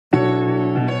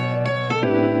Hey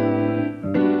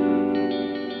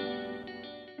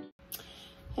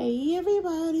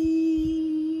everybody,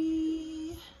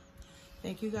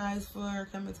 thank you guys for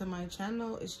coming to my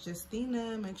channel. It's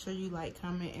Justina. Make sure you like,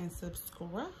 comment, and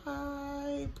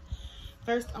subscribe.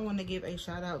 First, I want to give a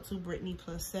shout out to Opening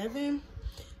Plus7.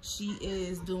 She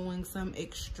is doing some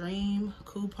extreme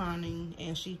couponing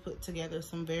and she put together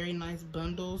some very nice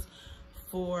bundles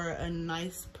for a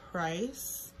nice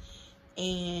price.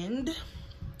 And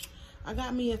I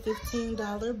got me a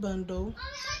 $15 bundle.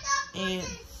 And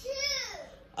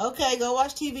okay, go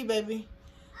watch TV, baby.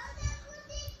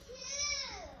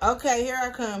 Okay, here I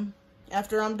come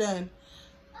after I'm done.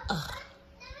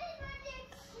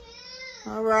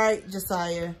 All right,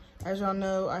 Josiah. As y'all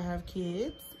know, I have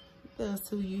kids. That's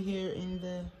who you hear in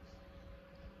the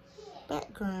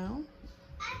background.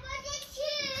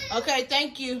 Okay,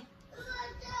 thank you.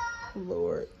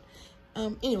 Lord.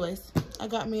 Anyways, I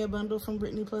got me a bundle from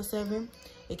Opening Plus7.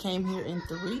 It came here in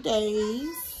 3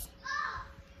 days.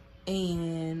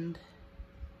 And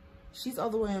she's all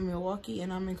the way in Milwaukee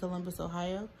and I'm in Columbus,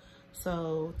 Ohio.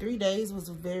 So 3 days was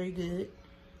very good.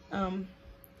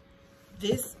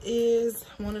 This is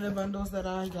one of the bundles that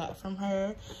I got from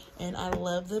her. And I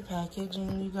love the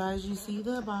packaging, you guys. You see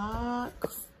the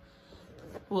box?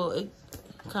 Well, it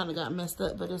kind of got messed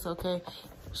up, but it's okay.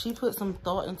 She put some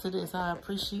thought into this. I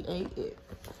appreciate it.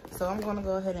 So I'm going to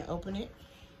go ahead and open it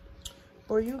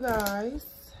for you guys.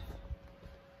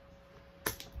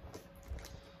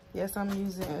 Yes, I'm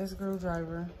using a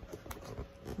screwdriver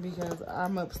because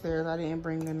I'm upstairs. I didn't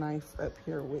bring the knife up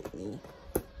here with me.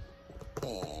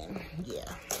 And yeah.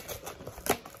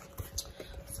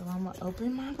 So I'm gonna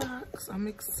open my box. I'm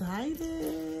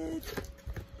excited.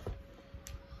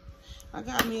 I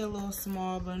got me a little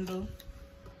small bundle.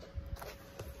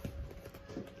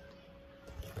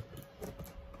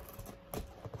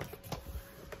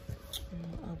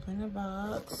 Open the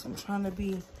box. I'm trying to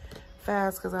be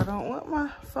fast because I don't want my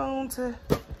phone to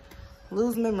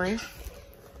lose memory.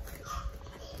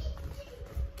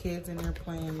 Kids in there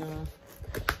playing, y'all.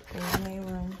 In my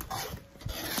room.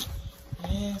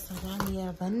 Yes, I got me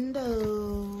a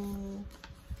bundle.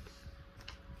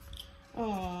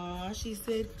 Aw, she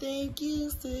said, thank you,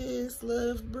 sis.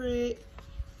 Love, Britt.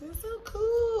 That's so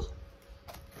cool.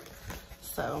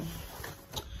 So,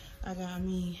 I got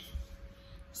me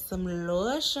some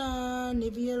lotion,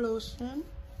 Nivea lotion.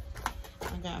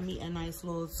 I got me a nice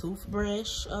little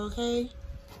toothbrush, okay?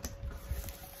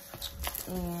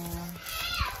 And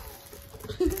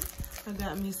I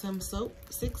got me some soap,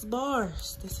 6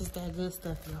 bars. This is that good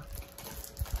stuff,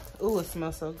 y'all. Ooh, it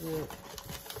smells so good.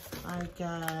 I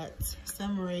got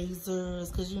some razors,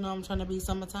 because you know I'm trying to be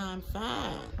summertime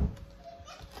fine.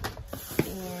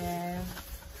 And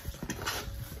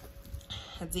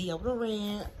a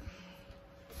deodorant.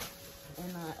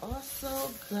 And I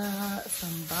also got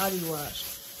some body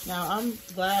wash. Now, I'm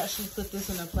glad she put this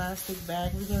in a plastic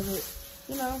bag because it,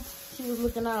 you know, she was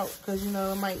looking out. Because, you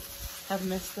know, it might have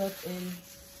messed up in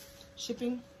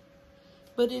shipping.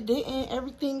 But it didn't.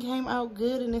 Everything came out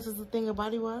good. And this is the thing of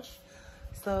body wash.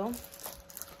 So,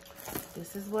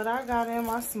 this is what I got in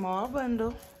my small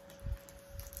bundle.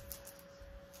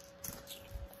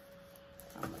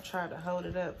 I'm going to try to hold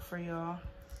it up for y'all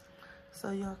so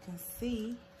y'all can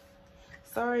see.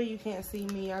 Sorry you can't see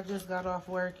me. I just got off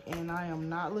work and I am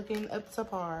not looking up to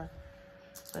par.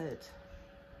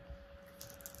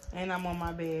 And I'm on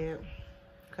my bed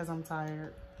because I'm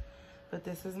tired. But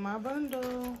this is my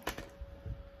bundle.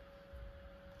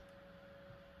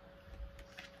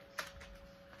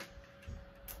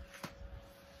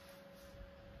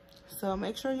 So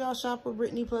make sure y'all shop with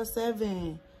Opening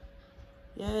Plus7.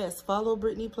 Yes, follow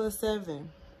Opening Plus7.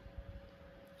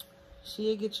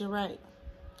 She'll get you right.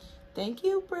 Thank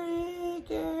you, Britt,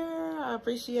 girl. I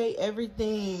appreciate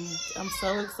everything. I'm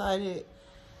so excited.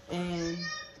 And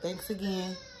thanks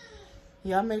again.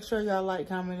 Y'all make sure y'all like,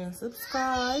 comment, and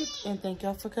subscribe. And thank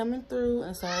y'all for coming through.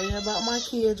 And sorry about my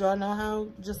kids. Y'all know how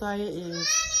Josiah is.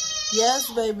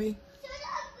 Yes, baby.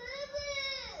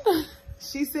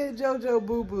 She said JoJo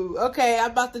boo-boo. Okay,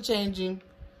 I'm about to change him.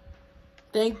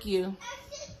 Thank you.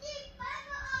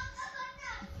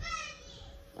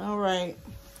 All right.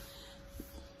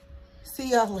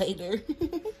 See y'all later.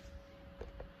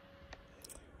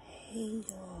 Hey,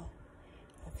 y'all.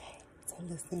 Okay, so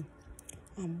listen.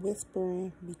 I'm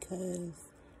whispering because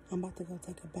I'm about to go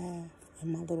take a bath.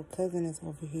 And my little cousin is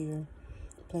over here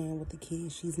playing with the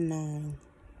kids. She's 9.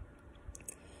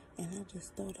 And I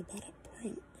just thought about a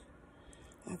prank.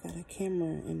 I got a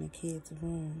camera in the kids'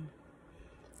 room.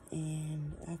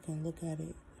 And I can look at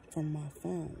it from my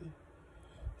phone.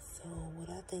 So what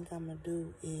I think I'm going to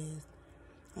do is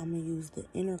I'm going to use the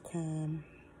intercom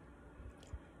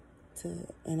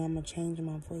and I'm going to change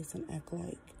my voice and act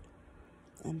like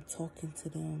I'm talking to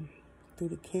them through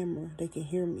the camera. They can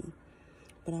hear me,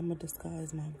 but I'm going to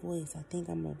disguise my voice. I think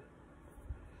I'm going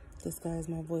to disguise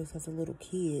my voice as a little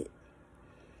kid,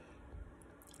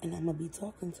 and I'm going to be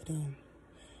talking to them,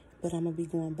 but I'm going to be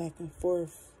going back and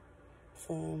forth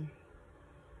from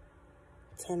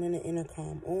turning the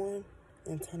intercom on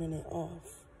and turning it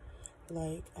off.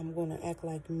 Like, I'm going to act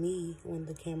like me when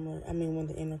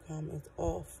the intercom is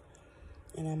off,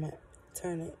 and I'm going to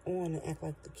turn it on and act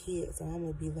like the kid. So I'm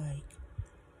going to be like,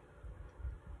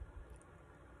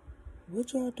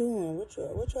 what y'all doing? What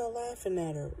y'all laughing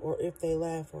at? Or if they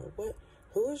laugh, or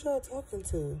who is y'all talking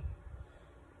to?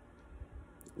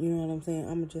 You know what I'm saying?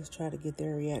 I'm going to just try to get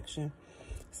their reaction.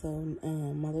 So,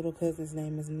 my little cousin's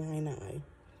name is Nine.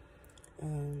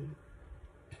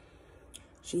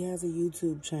 She has a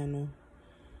YouTube channel.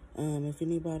 If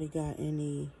anybody got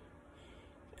any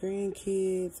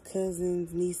grandkids,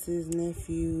 cousins, nieces,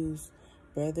 nephews,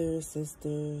 brothers,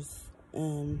 sisters,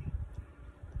 around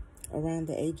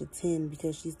the age of 10,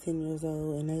 because she's 10 years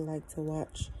old, and they like to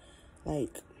watch,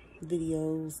 like,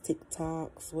 videos,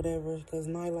 TikToks, whatever, because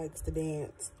Nye likes to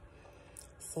dance.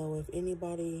 So if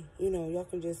anybody, y'all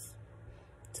can just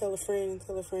tell a friend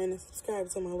and subscribe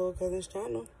to my little cousin's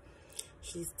channel.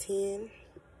 She's 10,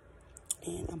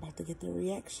 and I'm about to get the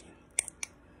reaction.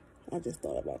 I just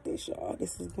thought about this, y'all.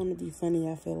 This is going to be funny,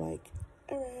 I feel like.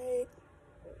 All right.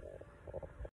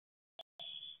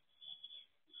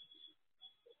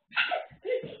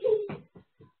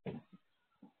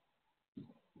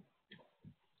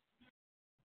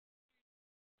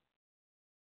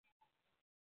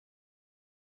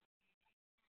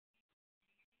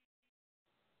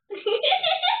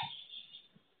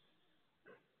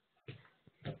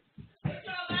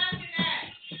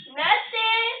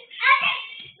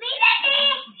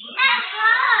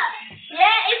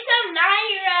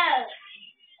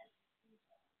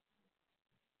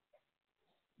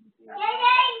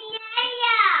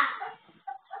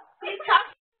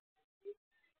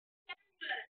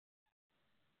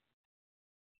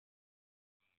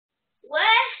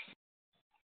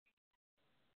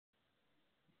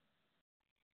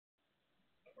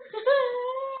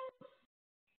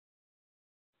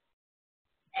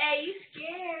 Hey, you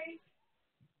scared?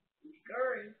 You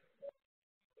scurry.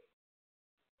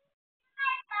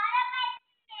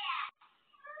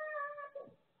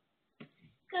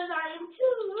 Cause I am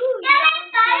too. Yelling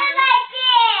fire right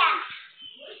there.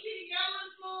 What's she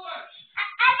yelling for?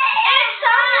 It's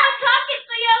someone talking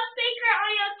through your speaker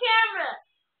on your camera.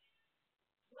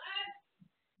 What?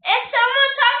 It's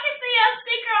someone talking through your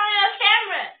speaker on your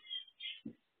camera.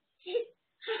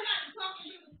 I'm not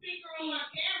talking to the speaker on my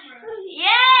camera.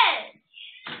 Yes.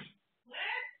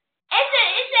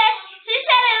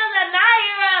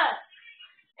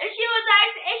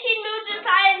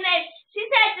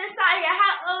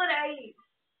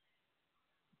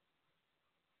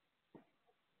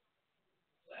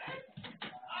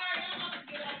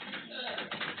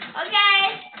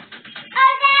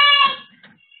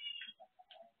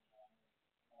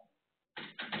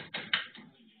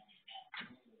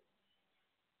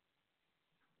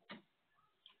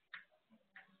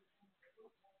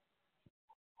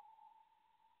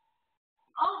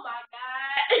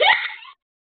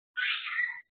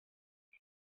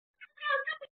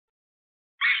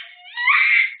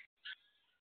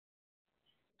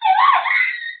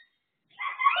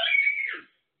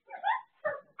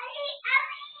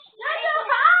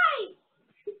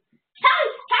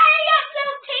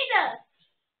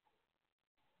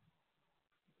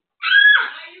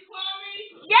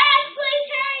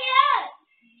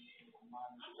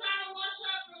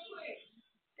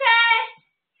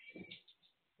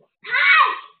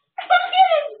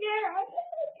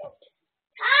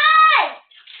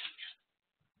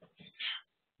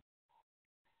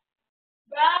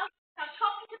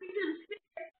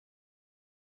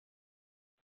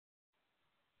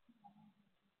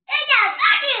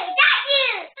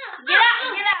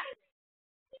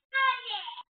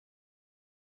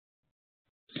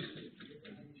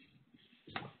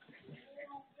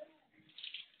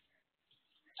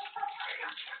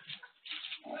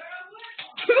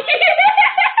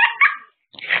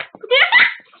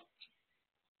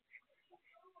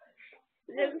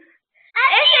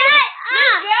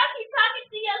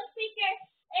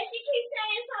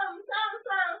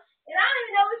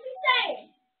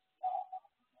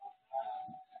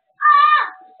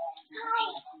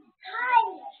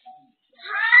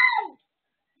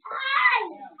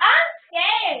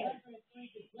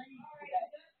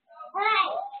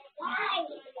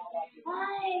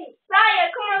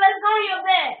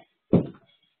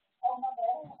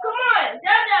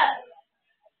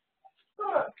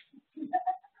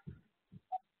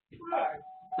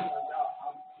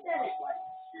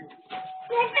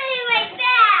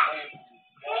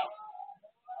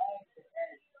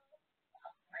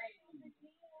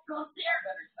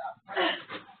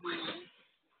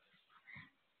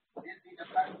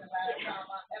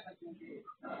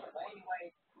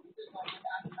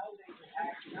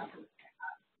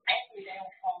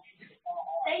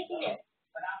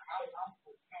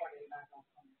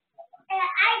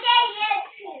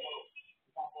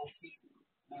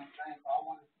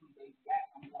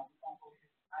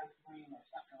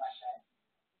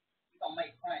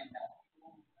 Stop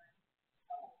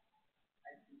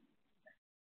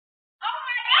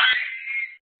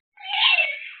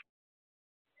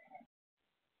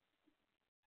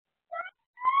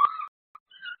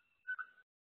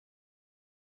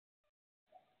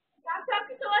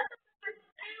talking to us.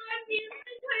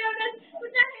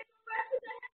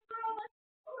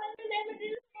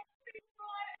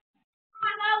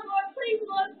 Please,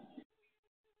 Lord.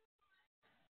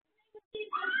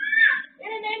 In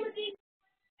the name of Jesus.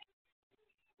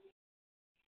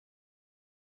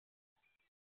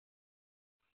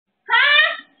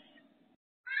 Huh?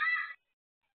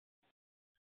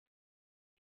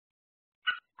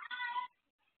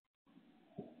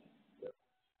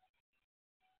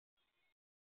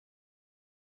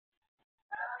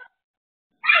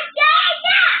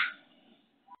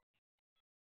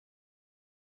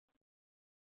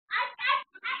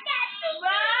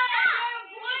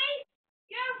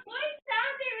 Your voice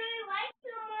sounded really like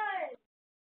someone.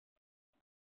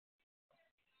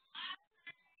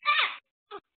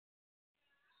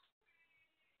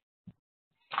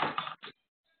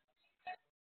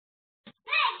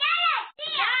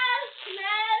 Yes,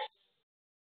 Smith.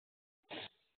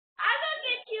 I'm gonna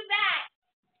get you back.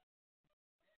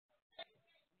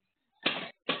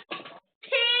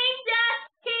 King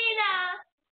Justina.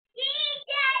 King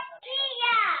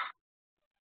Justina.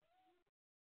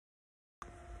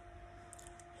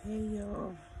 Hey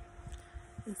y'all,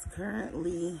 it's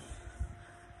currently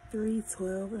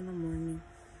 3:12 in the morning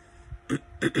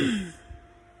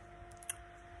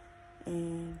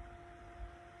and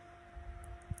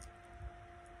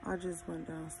I just went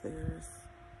downstairs.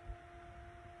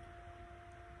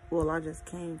 Well, I just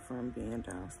came from being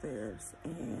downstairs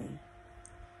and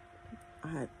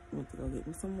I went to go get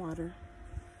me some water,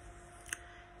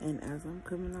 and as I'm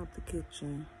coming out the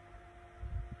kitchen,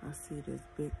 I see this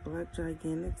big black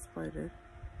gigantic spider.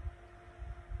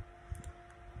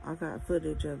 I got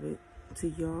footage of it. To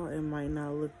y'all, it might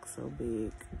not look so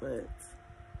big, but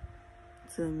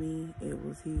to me, it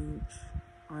was huge.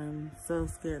 I'm so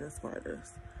scared of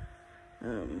spiders.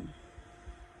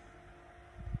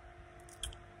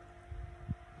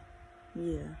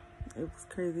 Yeah, it was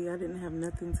crazy. I didn't have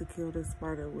nothing to kill this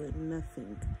spider with,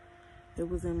 nothing. It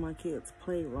was in my kids'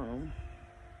 playroom.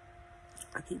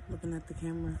 I keep looking at the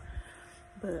camera,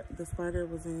 but the spider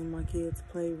was in my kids'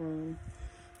 playroom.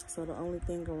 So the only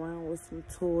thing around was some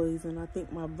toys, and I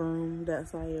think my broom that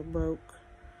Siayh broke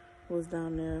was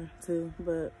down there too,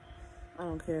 but I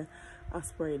don't care. I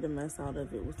sprayed the mess out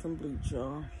of it with some bleach,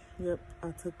 y'all. Yep,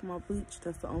 I took my bleach.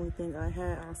 That's the only thing I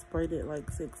had. I sprayed it like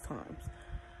 6 times.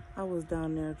 I was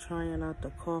down there trying not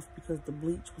to cough because the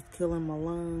bleach was killing my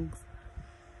lungs,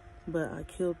 but I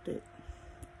killed it.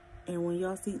 And when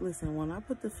y'all see, listen, when I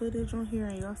put the footage on here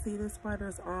and y'all see this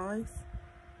spider's eyes,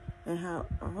 and how,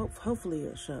 hopefully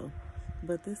it show,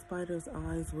 but this spider's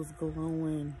eyes was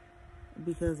glowing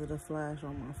because of the flash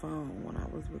on my phone when I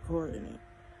was recording it.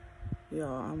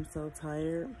 Y'all, I'm so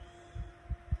tired.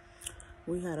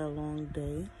 We had a long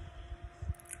day.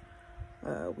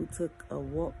 We took a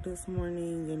walk this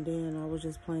morning, and then I was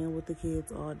just playing with the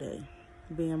kids all day,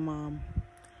 being mom.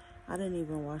 I didn't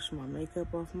even wash my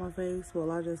makeup off my face.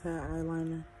 Well, I just had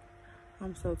eyeliner.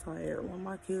 I'm so tired. When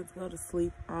my kids go to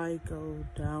sleep, I go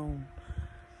down.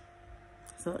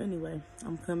 So anyway,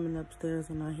 I'm coming upstairs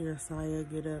and I hear Siayh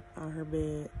get up out her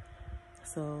bed.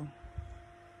 So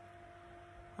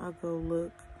I'll go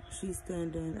look. She's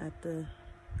standing at the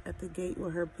gate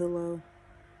with her pillow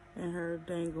and her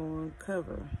dang on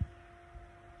cover.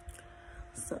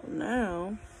 So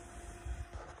now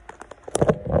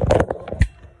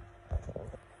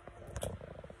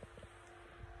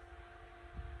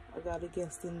I got a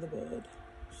guest in the bed.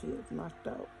 She is knocked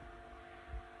out.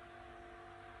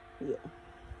 Yeah.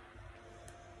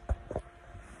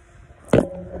 I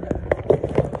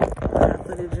got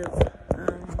footage of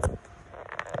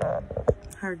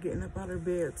her getting up out her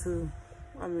bed too.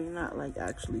 I mean, not like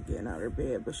actually getting out of her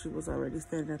bed, but she was already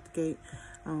standing at the gate.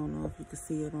 I don't know if you can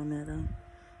see it on there though.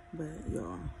 But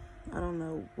y'all, I don't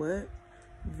know what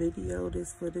video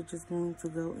this footage is going to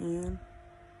go in,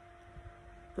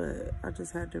 but I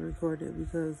just had to record it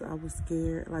because I was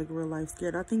scared, like real life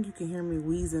scared. I think you can hear me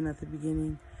wheezing at the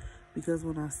beginning because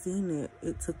when I seen it,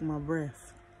 it took my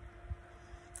breath.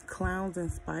 Clowns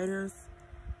and spiders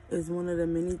is one of the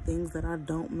many things that I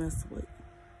don't mess with.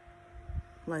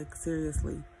 Like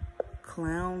seriously,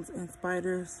 clowns and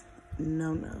spiders,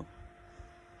 no.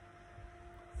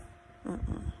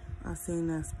 I seen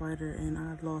that spider and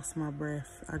I lost my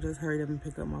breath. I just hurried up and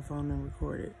picked up my phone and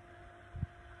recorded.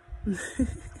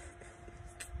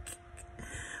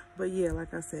 But yeah,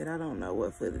 like I said, I don't know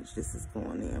what footage this is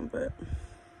going in, but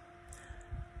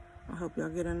I hope y'all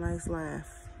get a nice laugh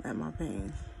at my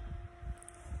pain.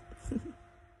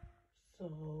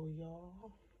 So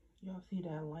y'all see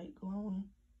that light glowing?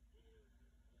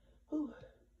 Ooh,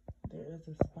 there is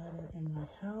a spider in my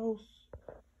house,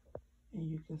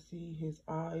 and you can see his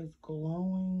eyes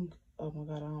glowing. Oh my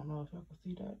God, I don't know if y'all can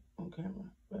see that on camera,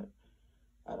 but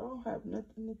I don't have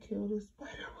nothing to kill this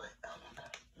spider with. Oh my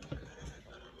God.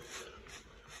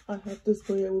 I have to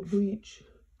spray it with bleach.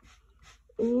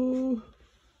 Ooh,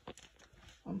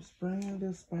 I'm spraying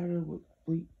this spider with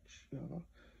bleach, y'all.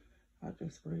 I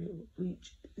just sprayed it with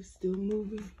bleach. It's still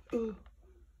moving. Oh,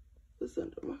 it's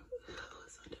under my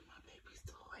baby's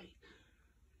toy.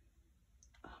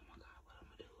 Oh my God, what I'm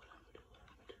gonna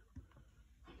do?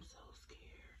 I'm so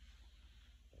scared.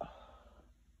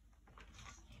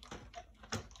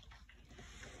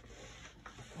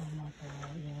 Oh my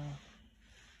God, y'all.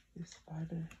 This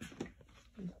spider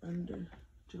is under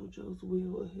JoJo's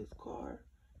wheel of his car.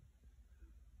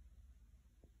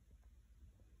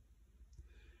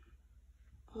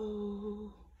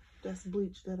 Oh, that's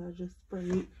bleach that I just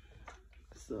sprayed.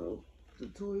 So the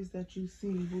toys that you see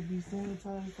will be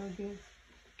sanitized, I guess.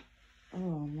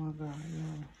 Oh my God,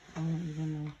 y'all. I don't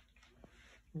even know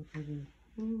what to do.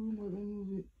 Oh, I'm not gonna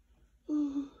move it.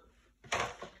 Oh.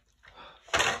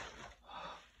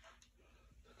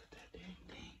 Look at that dang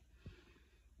thing.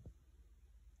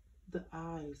 The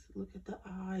eyes. Look at the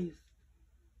eyes.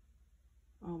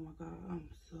 Oh my God, I'm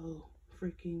so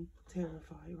freaking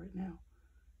terrified right now.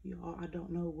 Y'all, I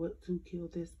don't know what to kill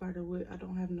this spider with. I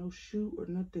don't have no shoe or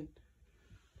nothing.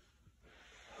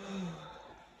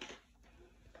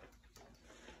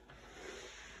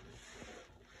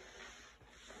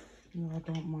 Y'all,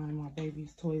 don't mind my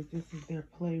baby's toys. This is their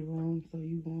playroom, so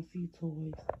you gonna see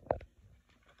toys.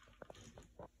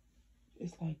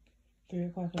 It's like 3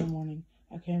 o'clock in the morning.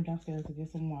 I came downstairs to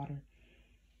get some water,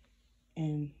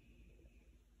 and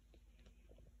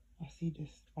I see this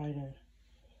spider.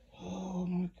 Oh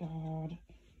my God.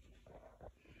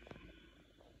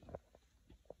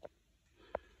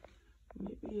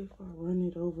 Maybe if I run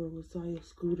it over with Siayh's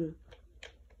scooter.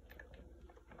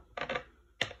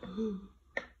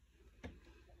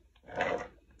 I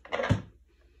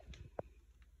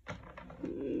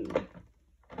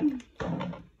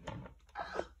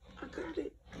got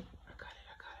it.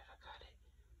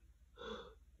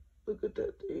 Look at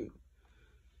that thing.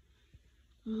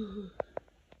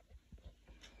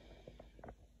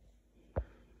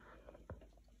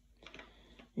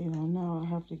 You know, now I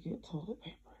have to get toilet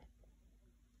paper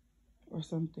or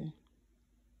something.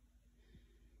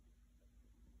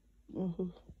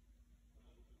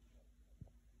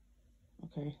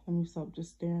 Okay, let me stop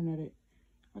just staring at it.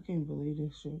 I can't believe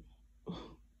this shit.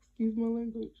 Excuse my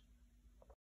language.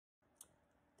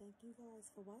 Thank you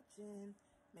guys for watching.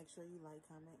 Make sure you like,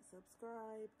 comment,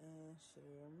 subscribe, and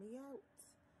share me out.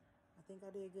 I think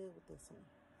I did good with this one.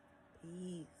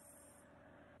 Peace.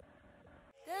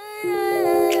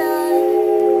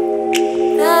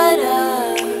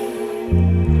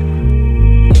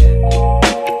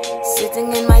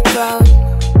 Sitting in my throne,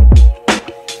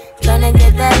 trying to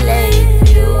get that late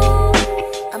view.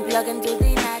 I'm plugging to